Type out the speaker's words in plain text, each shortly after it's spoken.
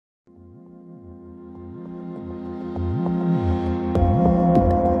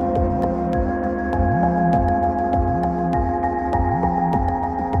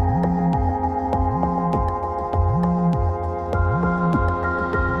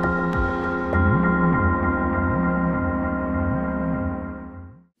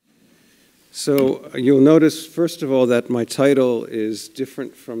So you'll notice, first of all, that my title is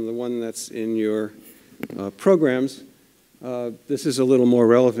different from the one that's in your programs. This is a little more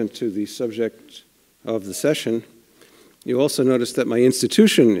relevant to the subject of the session. You also notice that my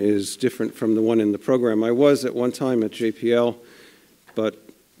institution is different from the one in the program. I was at one time at JPL, but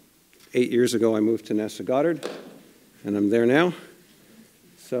 8 years ago I moved to NASA Goddard, and I'm there now.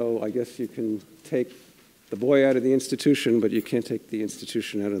 So I guess you can take the boy out of the institution, but you can't take the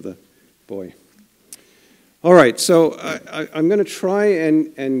institution out of the boy. All right, so I'm going to try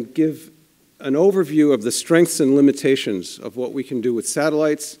and give an overview of the strengths and limitations of what we can do with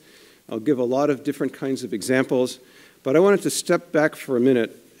satellites. I'll give a lot of different kinds of examples, but I wanted to step back for a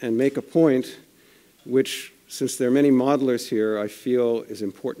minute and make a point which, since there are many modelers here, I feel is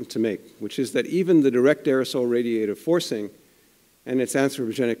important to make, which is that even the direct aerosol radiative forcing and its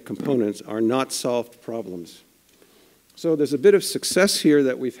anthropogenic components are not solved problems. So there's a bit of success here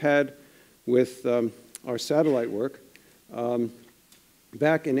that we've had with our satellite work.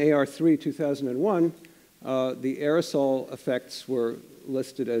 Back in AR3 2001, the aerosol effects were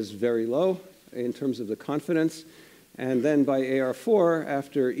listed as very low in terms of the confidence. And then by AR4,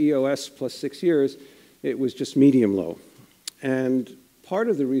 after EOS plus 6 years, it was just medium low. And part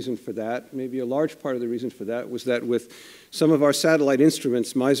of the reason for that, maybe a large part of the reason for that, was that with some of our satellite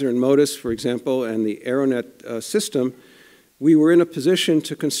instruments, MISR and MODIS, for example, and the AeroNet system, we were in a position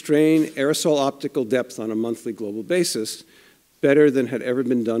to constrain aerosol optical depth on a monthly global basis better than had ever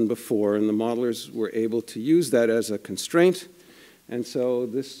been done before, and the modelers were able to use that as a constraint, and so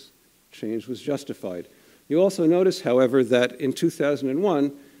this change was justified. You also notice, however, that in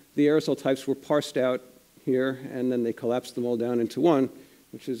 2001, the aerosol types were parsed out here, and then they collapsed them all down into one,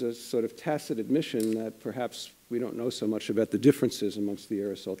 which is a sort of tacit admission that perhaps we don't know so much about the differences amongst the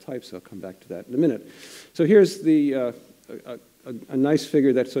aerosol types. I'll come back to that in a minute. So here's the a nice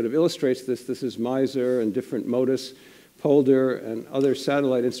figure that sort of illustrates this. This is MISR and different MODIS, Polder, and other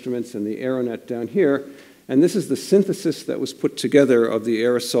satellite instruments, and the AeroNet down here. And this is the synthesis that was put together of the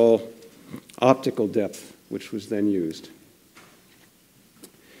aerosol optical depth, which was then used.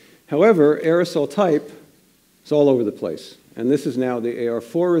 However, aerosol type is all over the place. And this is now the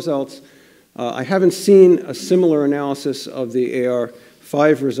AR4 results. I haven't seen a similar analysis of the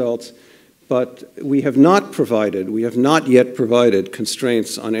AR5 results, but we have not yet provided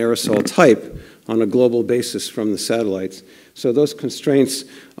constraints on aerosol type on a global basis from the satellites. So those constraints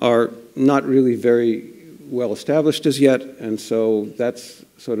are not really very well established as yet, and so that's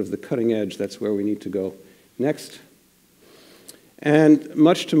sort of the cutting edge. That's where we need to go next. And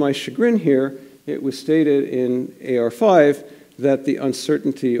much to my chagrin here, it was stated in AR5 that the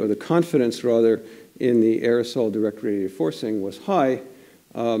uncertainty, or the confidence rather, in the aerosol direct radiative forcing was high.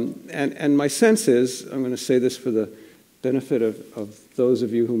 And my sense is, I'm going to say this for the benefit of those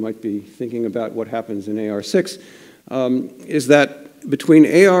of you who might be thinking about what happens in AR6, is that between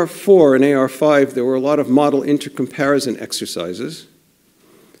AR4 and AR5, there were a lot of model intercomparison exercises.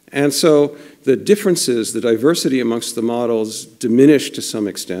 And so the differences, the diversity amongst the models diminished to some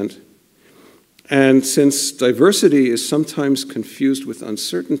extent. And since diversity is sometimes confused with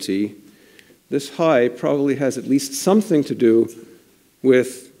uncertainty, this high probably has at least something to do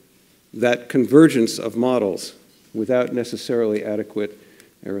with that convergence of models without necessarily adequate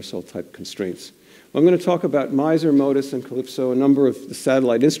aerosol type constraints. Well, I'm going to talk about MISR, MODIS, and Calypso, a number of the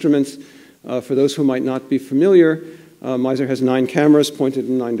satellite instruments. For those who might not be familiar, MISR has 9 cameras pointed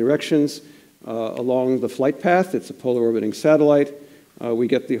in 9 directions along the flight path. It's a polar orbiting satellite. We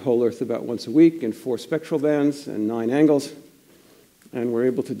get the whole Earth about once a week in 4 spectral bands and 9 angles. And we're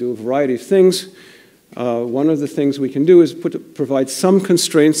able to do a variety of things. One of the things we can do is provide some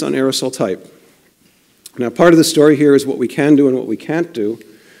constraints on aerosol type. Now, part of the story here is what we can do and what we can't do.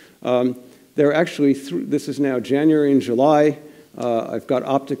 There are actually, this is now January and July. I've got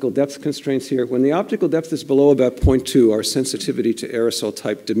optical depth constraints here. When the optical depth is below about 0.2, our sensitivity to aerosol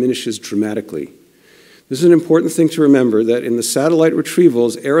type diminishes dramatically. This is an important thing to remember, that in the satellite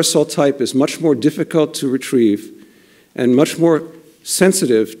retrievals, aerosol type is much more difficult to retrieve and much more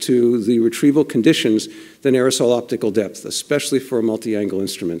sensitive to the retrieval conditions than aerosol optical depth, especially for a multi-angle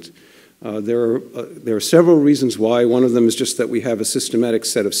instrument. There are several reasons why. One of them is just that we have a systematic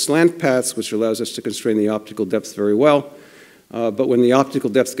set of slant paths, which allows us to constrain the optical depth very well. But when the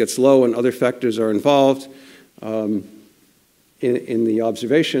optical depth gets low and other factors are involved in the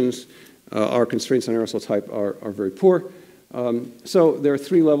observations, our constraints on aerosol type are very poor. So there are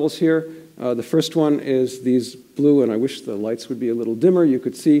 3 levels here. The first one is these blue, and I wish the lights would be a little dimmer. You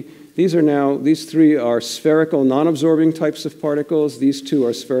could see these 3 are spherical non-absorbing types of particles. These 2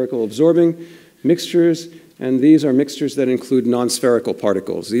 are spherical absorbing mixtures. and these are mixtures that include non-spherical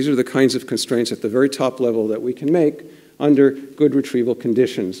particles. These are the kinds of constraints at the very top level that we can make under good retrieval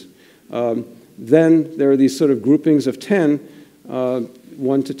conditions. Then there are these sort of groupings of 10,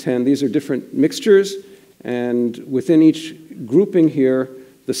 1 to 10. These are different mixtures, and within each grouping here,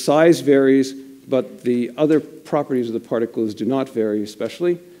 the size varies, but the other properties of the particles do not vary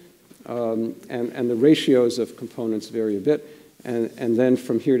especially, and the ratios of components vary a bit, and then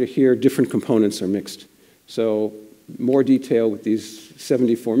from here to here, different components are mixed. So more detail with these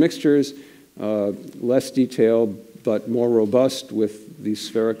 74 mixtures, less detail, but more robust with these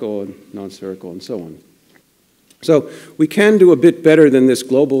spherical and non-spherical and so on. So we can do a bit better than this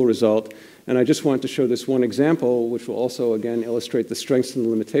global result, and I just wanted to show this one example, which will also, again, illustrate the strengths and the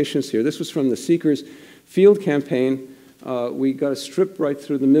limitations here. This was from the Seekers field campaign. We got a strip right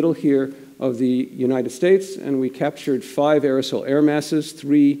through the middle here of the United States, and we captured 5 aerosol air masses,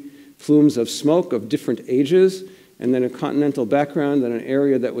 3 plumes of smoke of different ages, and then a continental background and an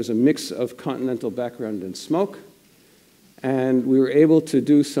area that was a mix of continental background and smoke. And we were able to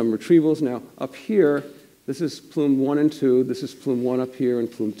do some retrievals. Now, up here, this is plume 1 and 2. This is plume 1 up here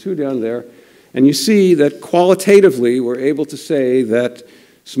and plume 2 down there. And you see that qualitatively, we're able to say that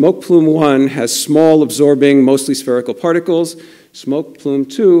smoke plume 1 has small absorbing, mostly spherical particles. Smoke plume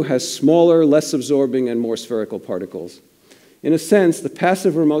 2 has smaller, less absorbing, and more spherical particles. In a sense, the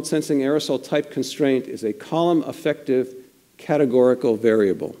passive remote sensing aerosol type constraint is a column effective categorical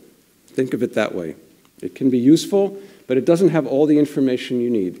variable. Think of it that way. It can be useful, but it doesn't have all the information you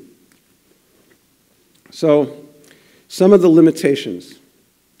need. So, some of the limitations.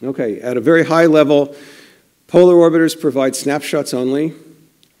 Okay, at a very high level, polar orbiters provide snapshots only.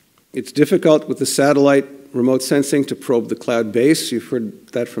 It's difficult with the satellite remote sensing to probe the cloud base. You've heard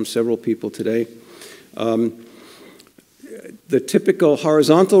that from several people today. The typical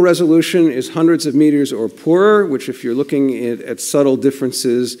horizontal resolution is hundreds of meters or poorer, which if you're looking at subtle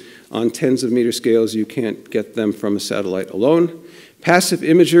differences on tens of meter scales, you can't get them from a satellite alone. Passive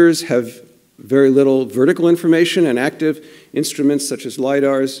imagers have very little vertical information, and active instruments such as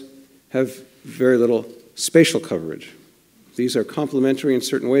LiDARs have very little spatial coverage. These are complementary in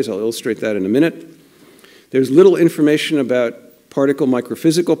certain ways. I'll illustrate that in a minute. There's little information about particle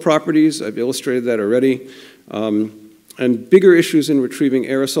microphysical properties. I've illustrated that already. And bigger issues in retrieving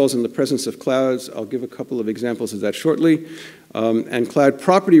aerosols in the presence of clouds. I'll give a couple of examples of that shortly. And cloud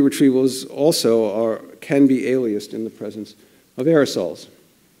property retrievals also can be aliased in the presence of aerosols.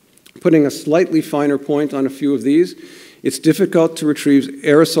 Putting a slightly finer point on a few of these, it's difficult to retrieve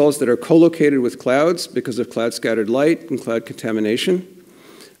aerosols that are co-located with clouds because of cloud scattered light and cloud contamination.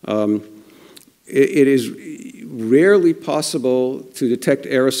 It is rarely possible to detect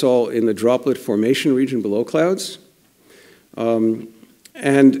aerosol in the droplet formation region below clouds. And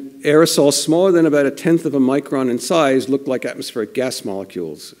aerosols smaller than about 1/10 of a micron in size look like atmospheric gas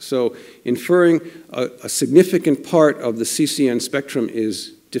molecules. So inferring a significant part of the CCN spectrum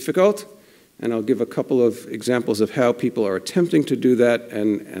is difficult, and I'll give a couple of examples of how people are attempting to do that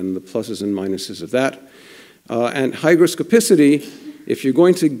and the pluses and minuses of that. And hygroscopicity, if you're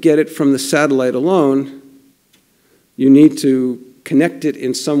going to get it from the satellite alone, you need to connect it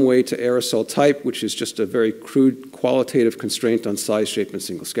in some way to aerosol type, which is just a very crude qualitative constraint on size, shape, and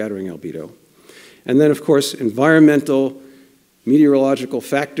single scattering albedo. And then, of course, environmental meteorological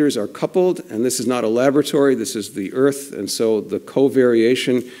factors are coupled, and this is not a laboratory, this is the Earth, and so the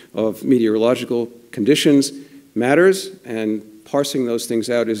covariation of meteorological conditions matters, and parsing those things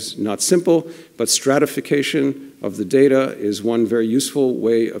out is not simple, but stratification of the data is one very useful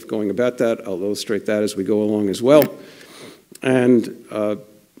way of going about that. I'll illustrate that as we go along as well. And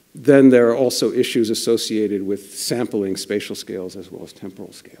then there are also issues associated with sampling spatial scales as well as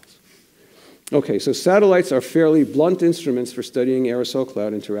temporal scales. Okay, so satellites are fairly blunt instruments for studying aerosol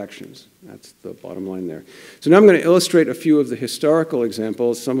cloud interactions. That's the bottom line there. So now I'm going to illustrate a few of the historical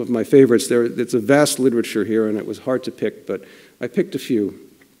examples, some of my favorites. It's a vast literature here, and it was hard to pick, but I picked a few.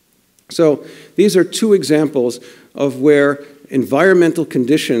 So these are 2 examples of where environmental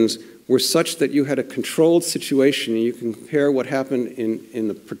conditions were such that you had a controlled situation, and you can compare what happened in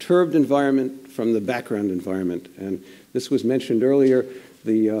the perturbed environment from the background environment. And this was mentioned earlier,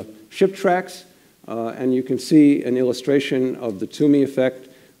 the ship tracks, and you can see an illustration of the Toomey effect,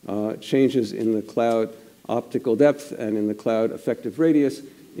 changes in the cloud optical depth and in the cloud effective radius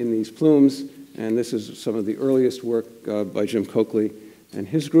in these plumes. And this is some of the earliest work by Jim Coakley and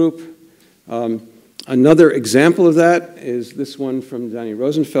his group. Another example of that is this one from Danny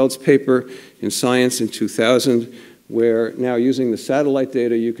Rosenfeld's paper in Science in 2000, where now using the satellite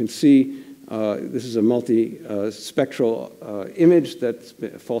data, you can see this is a multi-spectral image, that's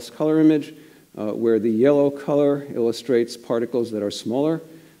a false color image, where the yellow color illustrates particles that are smaller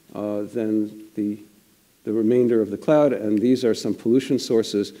than the remainder of the cloud, and these are some pollution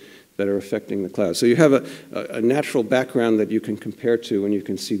sources that are affecting the cloud. So you have a natural background that you can compare to, and you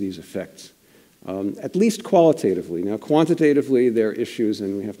can see these effects, at least qualitatively. Now, quantitatively, there are issues,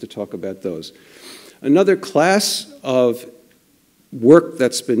 and we have to talk about those. Another class of work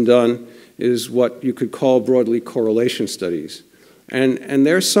that's been done is what you could call broadly correlation studies. And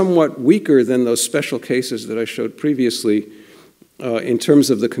they're somewhat weaker than those special cases that I showed previously in terms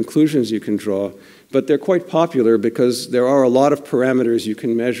of the conclusions you can draw, but they're quite popular because there are a lot of parameters you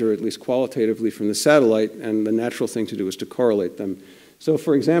can measure, at least qualitatively, from the satellite, and the natural thing to do is to correlate them. So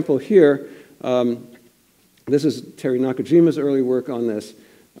for example, here, this is Terry Nakajima's early work on this,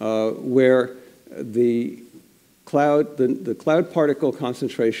 where the cloud particle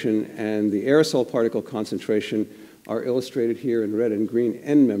concentration and the aerosol particle concentration are illustrated here in red and green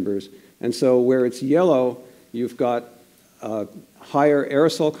end members. And so where it's yellow, you've got higher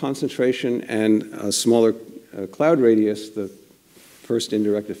aerosol concentration and a smaller cloud radius, the first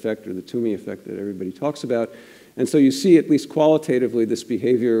indirect effect or the Toomey effect that everybody talks about. And so you see, at least qualitatively, this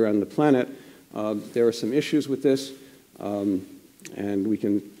behavior around the planet. There are some issues with this, and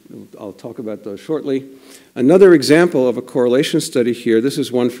I'll talk about those shortly. Another example of a correlation study here, this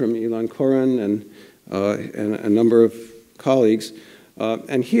is one from Ilan Koren and a number of colleagues.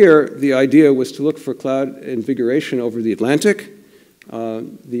 And here, the idea was to look for cloud invigoration over the Atlantic.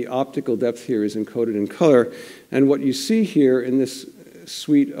 The optical depth here is encoded in color. And what you see here in this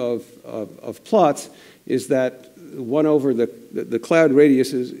suite of plots is that 1 over the cloud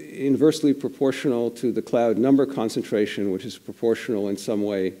radius is inversely proportional to the cloud number concentration, which is proportional in some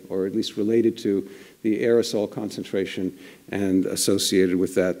way, or at least related to the aerosol concentration, and associated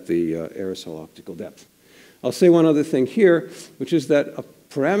with that, the aerosol optical depth. I'll say one other thing here, which is that a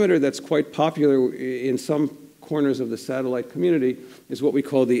parameter that's quite popular in some corners of the satellite community is what we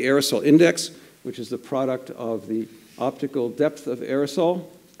call the aerosol index, which is the product of the optical depth of aerosol,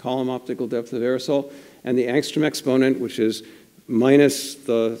 column optical depth of aerosol, and the angstrom exponent, which is minus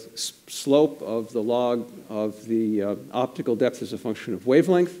the slope of the log of the optical depth as a function of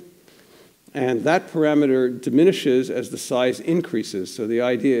wavelength. And that parameter diminishes as the size increases. So the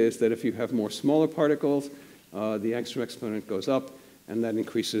idea is that if you have more smaller particles, the angstrom exponent goes up, and that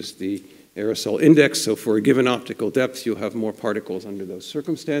increases the aerosol index. So for a given optical depth, you'll have more particles under those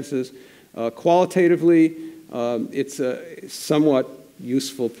circumstances. Qualitatively, it's a somewhat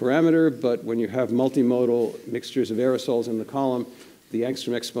useful parameter, but when you have multimodal mixtures of aerosols in the column, the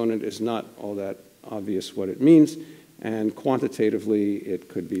angstrom exponent is not all that obvious what it means, and quantitatively, it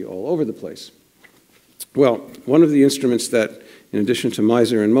could be all over the place. Well, one of the instruments that, in addition to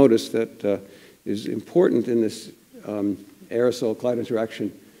MISR and MODIS, that is important in this aerosol-cloud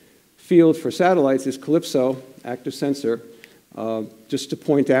interaction field for satellites is Calypso, active sensor. Just to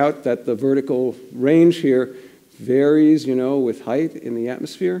point out that the vertical range here varies, with height in the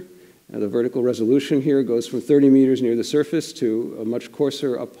atmosphere. The vertical resolution here goes from 30 meters near the surface to a much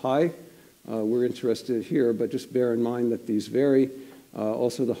coarser up high. We're interested here, but just bear in mind that these vary.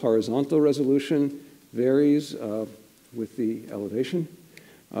 Also, the horizontal resolution varies with the elevation.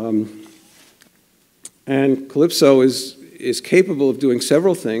 And Calypso is capable of doing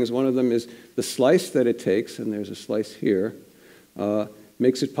several things. One of them is the slice that it takes, and there's a slice here,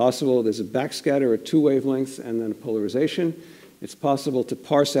 makes it possible. There's a backscatter at 2 wavelengths and then a polarization. It's possible to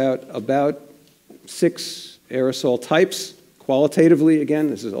parse out about 6 aerosol types qualitatively. Again,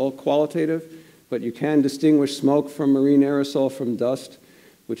 this is all qualitative, but you can distinguish smoke from marine aerosol from dust,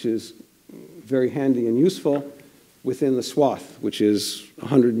 which is very handy and useful within the swath, which is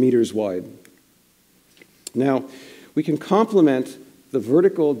 100 meters wide. Now, we can complement the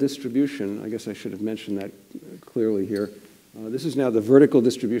vertical distribution. I guess I should have mentioned that clearly here. This is now the vertical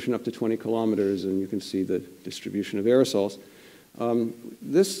distribution up to 20 kilometers, and you can see the distribution of aerosols.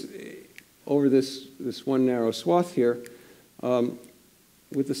 Over this one narrow swath here,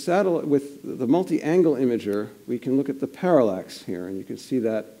 with the multi-angle imager, we can look at the parallax here, and you can see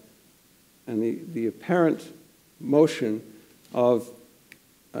that, and the apparent motion of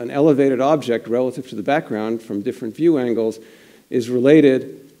an elevated object relative to the background from different view angles is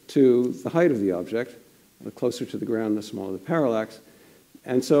related to the height of the object. The closer to the ground, the smaller the parallax.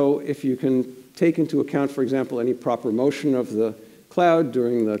 And so if you can take into account, for example, any proper motion of the cloud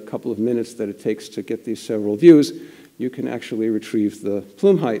during the couple of minutes that it takes to get these several views, you can actually retrieve the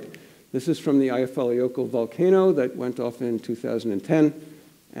plume height. This is from the Eyjafjallajökull volcano that went off in 2010,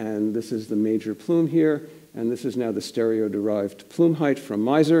 and this is the major plume here, and this is now the stereo-derived plume height from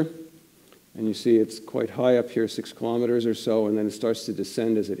MISR. And you see it's quite high up here, 6 kilometers or so, and then it starts to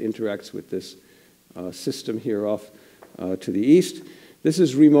descend as it interacts with this system here off to the east. This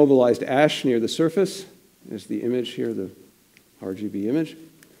is remobilized ash near the surface. There's the image here, the RGB image.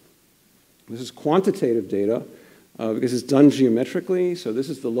 This is quantitative data because it's done geometrically. So this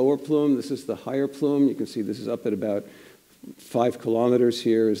is the lower plume, this is the higher plume. You can see this is up at about 5 kilometers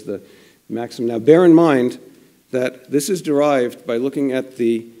here is the maximum. Now bear in mind that this is derived by looking at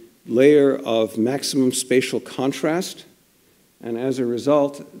the layer of maximum spatial contrast, and as a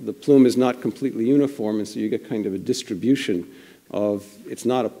result, the plume is not completely uniform, and so you get kind of a distribution of, it's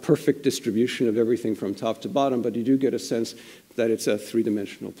not a perfect distribution of everything from top to bottom, but you do get a sense that it's a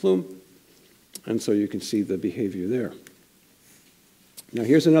three-dimensional plume, and so you can see the behavior there. Now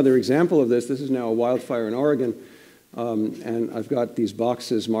here's another example of this. This is now a wildfire in Oregon, and I've got these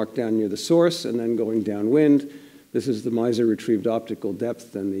boxes marked down near the source and then going downwind. This is the Miser retrieved optical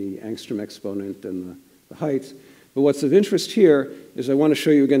depth and the angstrom exponent and the heights. But what's of interest here is I want to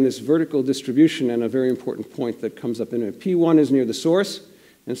show you again this vertical distribution and a very important point that comes up in it. P1 is near the source,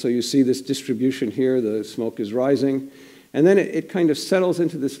 and so you see this distribution here, the smoke is rising. And then it kind of settles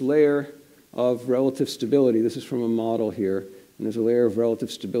into this layer of relative stability. This is from a model here, and there's a layer of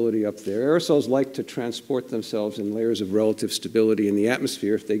relative stability up there. Aerosols like to transport themselves in layers of relative stability in the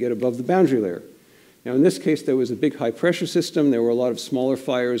atmosphere if they get above the boundary layer. Now, in this case, there was a big high-pressure system. There were a lot of smaller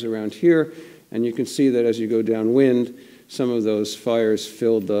fires around here, and you can see that as you go downwind, some of those fires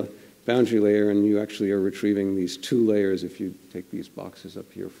filled the boundary layer, and you actually are retrieving these 2 layers if you take these boxes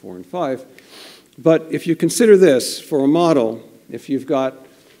up here, 4 and 5. But if you consider this for a model, if you've got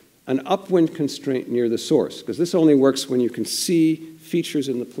an upwind constraint near the source, because this only works when you can see features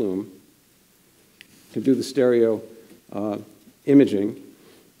in the plume, to do the stereo imaging,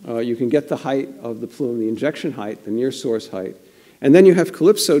 you can get the height of the plume, the injection height, the near source height. And then you have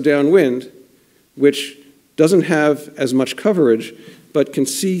Calypso downwind, which doesn't have as much coverage, but can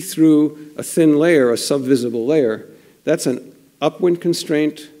see through a thin layer, a subvisible layer. That's an upwind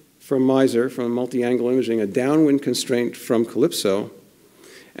constraint from Miser, from multi-angle imaging, a downwind constraint from Calypso.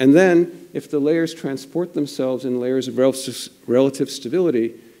 And then, if the layers transport themselves in layers of relative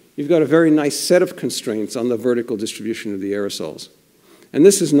stability, you've got a very nice set of constraints on the vertical distribution of the aerosols. And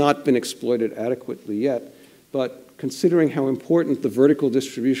this has not been exploited adequately yet, but considering how important the vertical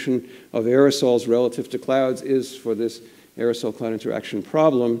distribution of aerosols relative to clouds is for this aerosol-cloud interaction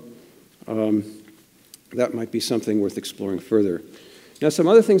problem, that might be something worth exploring further. Now, some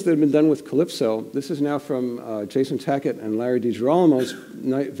other things that have been done with Calypso, this is now from Jason Tackett and Larry DiGirolamo's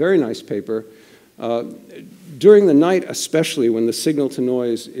very nice paper. During the night, especially when the signal to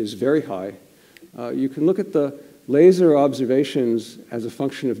noise is very high, you can look at the laser observations as a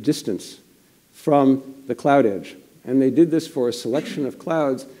function of distance from the cloud edge. And they did this for a selection of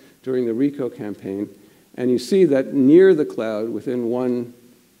clouds during the RICO campaign. And you see that near the cloud, within 1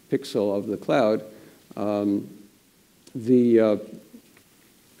 pixel of the cloud,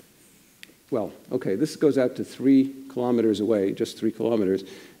 this goes out to 3 kilometers away, just 3 kilometers.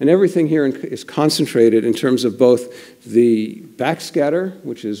 And everything here is concentrated in terms of both the backscatter,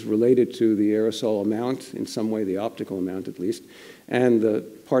 which is related to the aerosol amount, in some way the optical amount at least, and the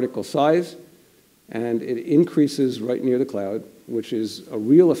particle size. And it increases right near the cloud, which is a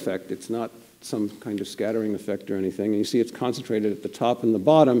real effect. It's not some kind of scattering effect or anything. And you see it's concentrated at the top and the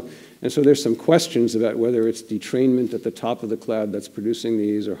bottom. And so there's some questions about whether it's detrainment at the top of the cloud that's producing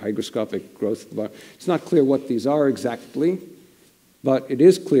these or hygroscopic growth. It's not clear what these are exactly, but it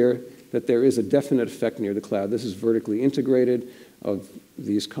is clear that there is a definite effect near the cloud. This is vertically integrated of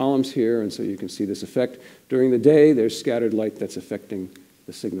these columns here, and so you can see this effect. During the day, there's scattered light that's affecting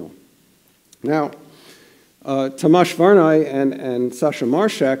the signal. Now, Tomasz Varnay and Sasha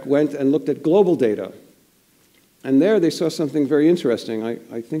Marshak went and looked at global data. And there they saw something very interesting.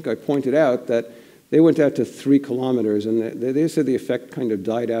 I think I pointed out that they went out to 3 kilometers, and they said the effect kind of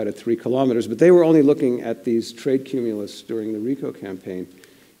died out at 3 kilometers, but they were only looking at these trade cumulus during the RICO campaign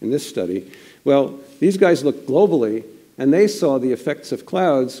in this study. Well, these guys looked globally, and they saw the effects of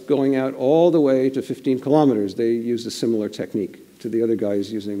clouds going out all the way to 15 kilometers. They used a similar technique to the other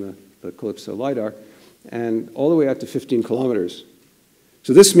guys using the Calypso LiDAR, and all the way out to 15 kilometers.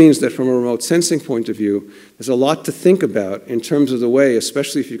 So this means that from a remote sensing point of view, there's a lot to think about in terms of the way,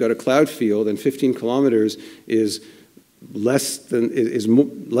 especially if you've got a cloud field, and 15 kilometers is less than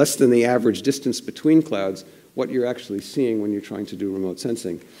the average distance between clouds, what you're actually seeing when you're trying to do remote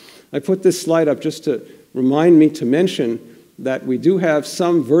sensing. I put this slide up just to remind me to mention that we do have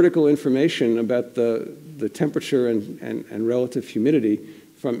some vertical information about the temperature and relative humidity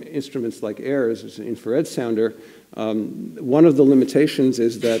from instruments like AIRS, it's an infrared sounder. One of the limitations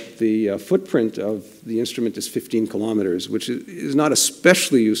is that the footprint of the instrument is 15 kilometers, which is not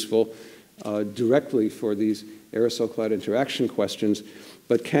especially useful directly for these aerosol-cloud interaction questions,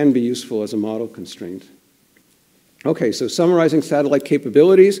 but can be useful as a model constraint. Okay, so summarizing satellite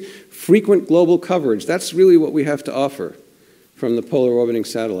capabilities, frequent global coverage. That's really what we have to offer from the polar orbiting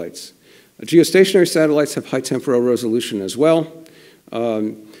satellites. Geostationary satellites have high temporal resolution as well.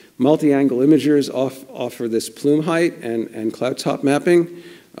 Multi-angle imagers offer this plume height and cloud top mapping.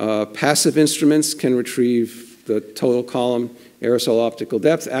 Passive instruments can retrieve the total column aerosol optical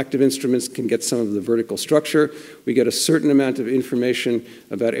depth. Active instruments can get some of the vertical structure. We get a certain amount of information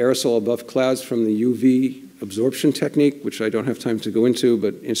about aerosol above clouds from the UV absorption technique, which I don't have time to go into,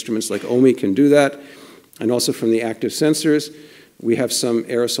 but instruments like OMI can do that, and also from the active sensors. We have some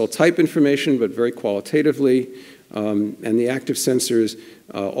aerosol type information, but very qualitatively, and the active sensors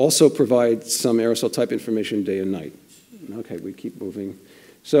also provide some aerosol type information day and night. Okay, we keep moving.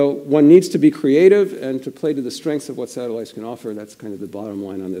 So one needs to be creative and to play to the strengths of what satellites can offer. That's kind of the bottom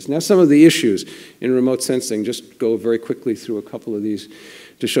line on this. Now, some of the issues in remote sensing, just go very quickly through a couple of these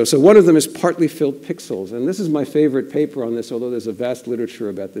to show. So one of them is partly filled pixels, and this is my favorite paper on this, although there's a vast literature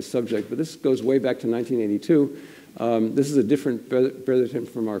about this subject, but this goes way back to 1982. This is a different Bretherton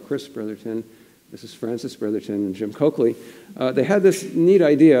from our Chris Bretherton. This is Francis Bretherton and Jim Coakley. They had this neat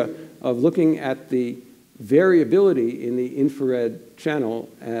idea of looking at the variability in the infrared channel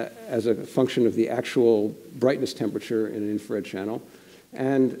as a function of the actual brightness temperature in an infrared channel.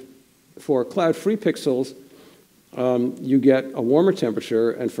 And for cloud-free pixels, you get a warmer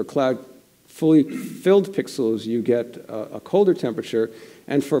temperature, and for cloud fully filled pixels, you get a colder temperature,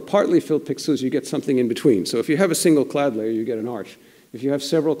 and for partly filled pixels, you get something in between. So if you have a single cloud layer, you get an arch. If you have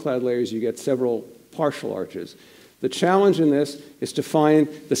several cloud layers, you get several partial arches. The challenge in this is to find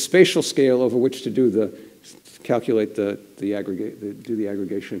the spatial scale over which to do calculate do the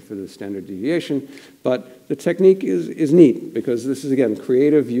aggregation for the standard deviation. But the technique is neat because this is, again,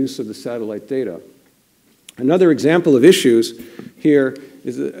 creative use of the satellite data. Another example of issues here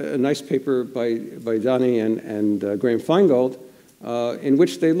is a nice paper by Donnie and Graham Feingold in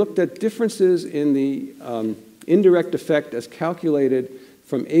which they looked at differences in the indirect effect as calculated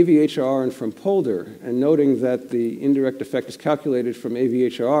from AVHR and from Polder, and noting that the indirect effect is calculated from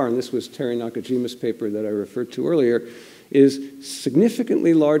AVHR, and this was Terry Nakajima's paper that I referred to earlier, is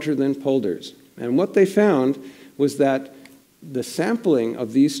significantly larger than Polder's. And what they found was that the sampling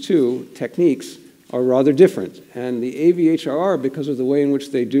of these two techniques are rather different. And the AVHR, because of the way in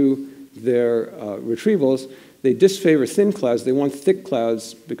which they do their retrievals, they disfavor thin clouds. They want thick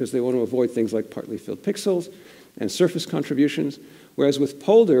clouds because they want to avoid things like partly filled pixels and surface contributions. Whereas with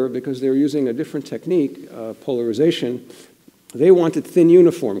Polder, because they're using a different technique, polarization, they wanted thin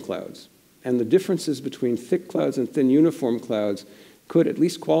uniform clouds. And the differences between thick clouds and thin uniform clouds could at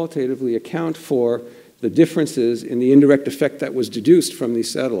least qualitatively account for the differences in the indirect effect that was deduced from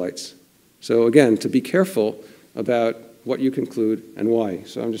these satellites. So again, to be careful about what you conclude and why.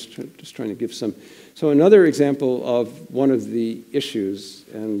 So I'm just trying to give some. So another example of one of the issues,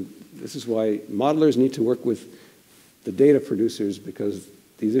 and this is why modelers need to work with the data producers because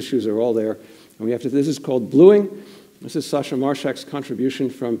these issues are all there. And we have to, this is called bluing. This is Sasha Marshak's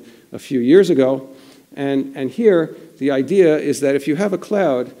contribution from a few years ago. And here, the idea is that if you have a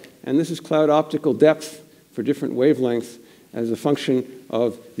cloud, and this is cloud optical depth for different wavelengths as a function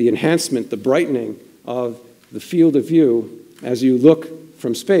of the enhancement, the brightening of the field of view as you look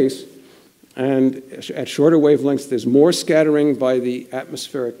from space, and at shorter wavelengths, there's more scattering by the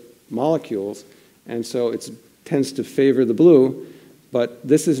atmospheric molecules, and so it tends to favor the blue, but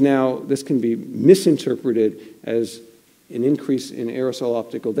this can be misinterpreted as an increase in aerosol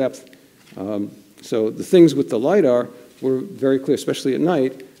optical depth. So the things with the LiDAR were very clear, especially at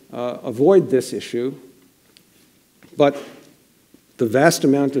night, avoid this issue, but the vast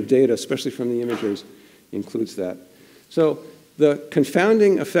amount of data, especially from the imagers, includes that. So the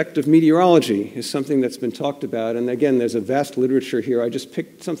confounding effect of meteorology is something that's been talked about, and again, there's a vast literature here. I just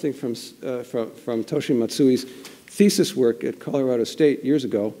picked something from Toshi Matsui's thesis work at Colorado State years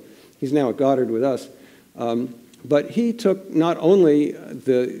ago. He's now at Goddard with us. But he took not only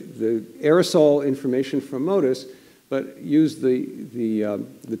the aerosol information from MODIS, but used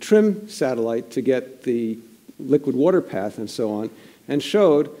the TRIM satellite to get the liquid water path and so on, and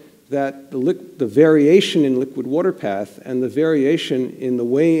showed that the variation in liquid water path and the variation in the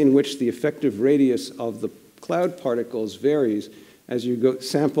way in which the effective radius of the cloud particles varies as you go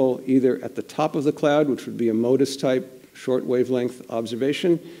sample either at the top of the cloud, which would be a MODIS type short wavelength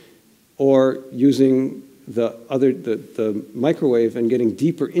observation, or using the microwave and getting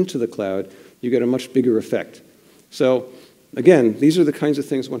deeper into the cloud, you get a much bigger effect. So again, these are the kinds of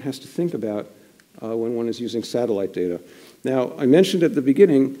things one has to think about when one is using satellite data. Now, I mentioned at the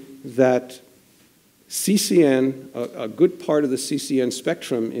beginning that CCN, a good part of the CCN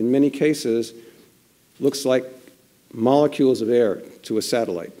spectrum in many cases, looks like molecules of air to a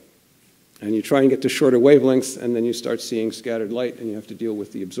satellite. And you try and get to shorter wavelengths, and then you start seeing scattered light, and you have to deal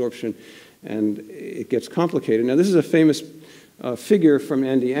with the absorption, and it gets complicated. Now, this is a famous figure from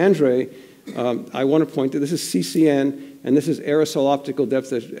Andy Andre. I want to point to this is CCN, and this is aerosol optical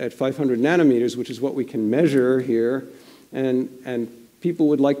depth at 500 nanometers, which is what we can measure here. And people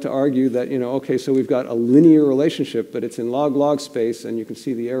would like to argue that, okay, so we've got a linear relationship, but it's in log-log space, and you can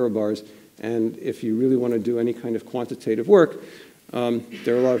see the error bars. And if you really want to do any kind of quantitative work,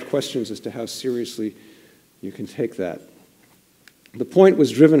 there are a lot of questions as to how seriously you can take that. The point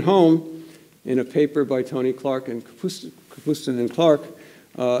was driven home in a paper by Tony Clark and Kapustin and Clark,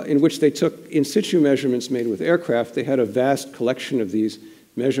 in which they took in situ measurements made with aircraft. They had a vast collection of these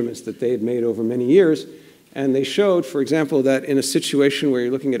measurements that they had made over many years. And they showed, for example, that in a situation where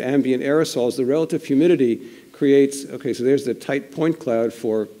you're looking at ambient aerosols, the relative humidity creates, okay, so there's the tight point cloud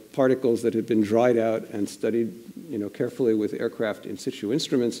for particles that had been dried out and studied carefully with aircraft in situ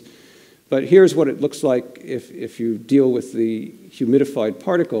instruments. But here's what it looks like if you deal with the humidified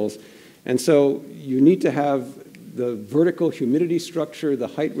particles. And so you need to have the vertical humidity structure, the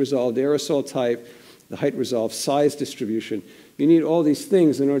height-resolved aerosol type, the height-resolved size distribution. You need all these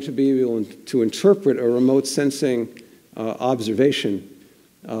things in order to be able to interpret a remote sensing observation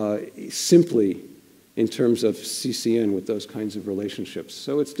simply in terms of CCN with those kinds of relationships.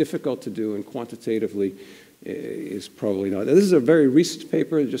 So it's difficult to do, and quantitatively is probably not. Now, this is a very recent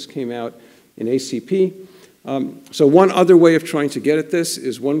paper that just came out in ACP. So one other way of trying to get at this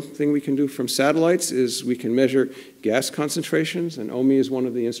is one thing we can do from satellites is we can measure gas concentrations, and OMI is one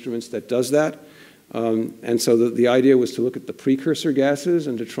of the instruments that does that. And so the idea was to look at the precursor gases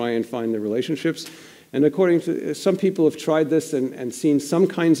and to try and find the relationships. And according to some people have tried this and seen some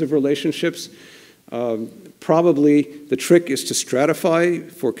kinds of relationships. Probably the trick is to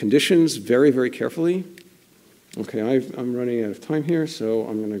stratify for conditions very, very carefully. Okay, I'm running out of time here, so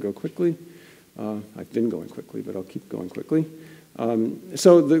I'm going to go quickly. I've been going quickly, but I'll keep going quickly.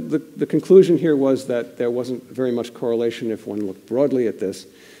 So the conclusion here was that there wasn't very much correlation if one looked broadly at this.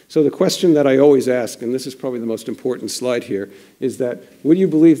 So the question that I always ask, and this is probably the most important slide here, is that would you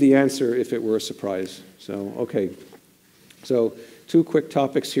believe the answer if it were a surprise? So, okay. So 2 quick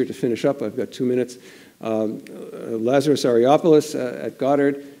topics here to finish up. I've got 2 minutes. Lazarus Ariopoulos at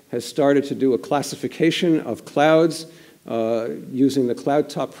Goddard has started to do a classification of clouds using the cloud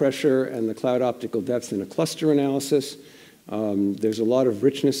top pressure and the cloud optical depth in a cluster analysis. There's a lot of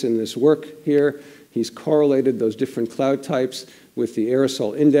richness in this work here. He's correlated those different cloud types with the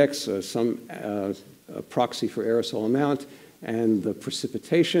aerosol index, some proxy for aerosol amount, and the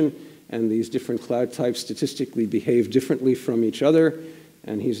precipitation. And these different cloud types statistically behave differently from each other.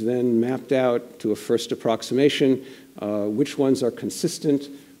 And he's then mapped out to a first approximation which ones are consistent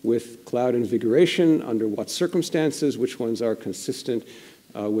with cloud invigoration, under what circumstances, which ones are consistent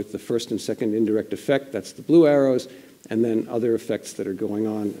with the first and second indirect effect, that's the blue arrows, and then other effects that are going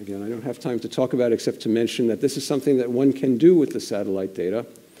on. Again, I don't have time to talk about it except to mention that this is something that one can do with the satellite data.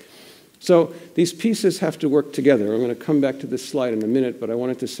 So these pieces have to work together. I'm going to come back to this slide in a minute, but I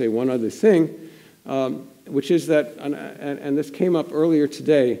wanted to say one other thing, which is that, and this came up earlier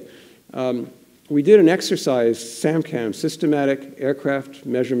today, we did an exercise, SAMCAM, Systematic Aircraft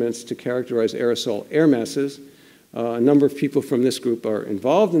Measurements to Characterize Aerosol Air Masses. A number of people from this group are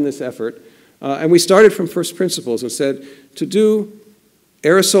involved in this effort. And we started from first principles and said, to do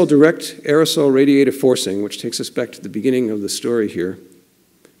aerosol direct aerosol radiative forcing, which takes us back to the beginning of the story here,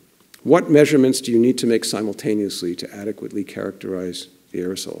 what measurements do you need to make simultaneously to adequately characterize the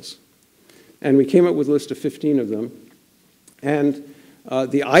aerosols? And we came up with a list of 15 of them. And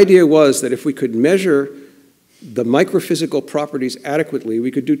the idea was that if we could measure the microphysical properties adequately,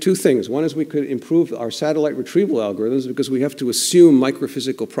 we could do 2 things. One is we could improve our satellite retrieval algorithms because we have to assume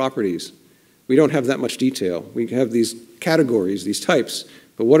microphysical properties. We don't have that much detail. We have these categories, these types,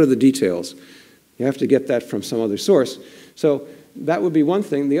 but what are the details? You have to get that from some other source. So that would be one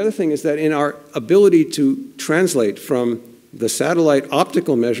thing. The other thing is that in our ability to translate from the satellite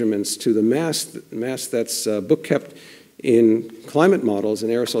optical measurements to the mass that's book-kept in climate models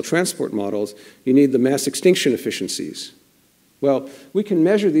and aerosol transport models, you need the mass extinction efficiencies. Well, we can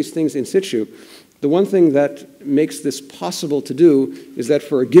measure these things in situ. The one thing that makes this possible to do is that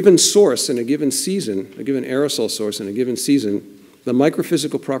for a given source in a given season, a given aerosol source in a given season, the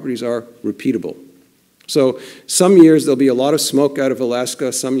microphysical properties are repeatable. So some years there'll be a lot of smoke out of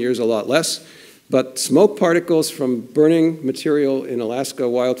Alaska, some years a lot less. But smoke particles from burning material in Alaska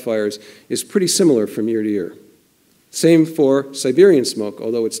wildfires is pretty similar from year to year. Same for Siberian smoke,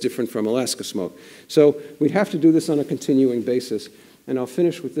 although it's different from Alaska smoke. So we have to do this on a continuing basis. And I'll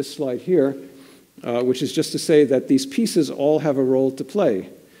finish with this slide here, which is just to say that these pieces all have a role to play.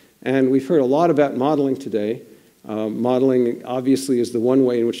 And we've heard a lot about modeling today. Modeling, obviously, is the one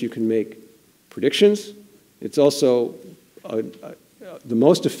way in which you can make predictions. It's also the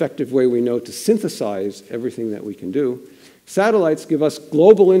most effective way we know to synthesize everything that we can do. Satellites give us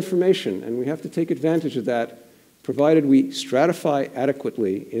global information, and we have to take advantage of that, provided we stratify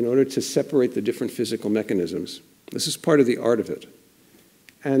adequately in order to separate the different physical mechanisms. This is part of the art of it.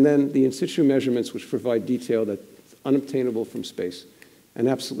 And then the in situ measurements, which provide detail that's unobtainable from space and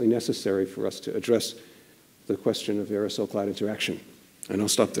absolutely necessary for us to address the question of aerosol-cloud interaction. And I'll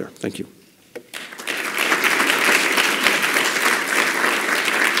stop there. Thank you.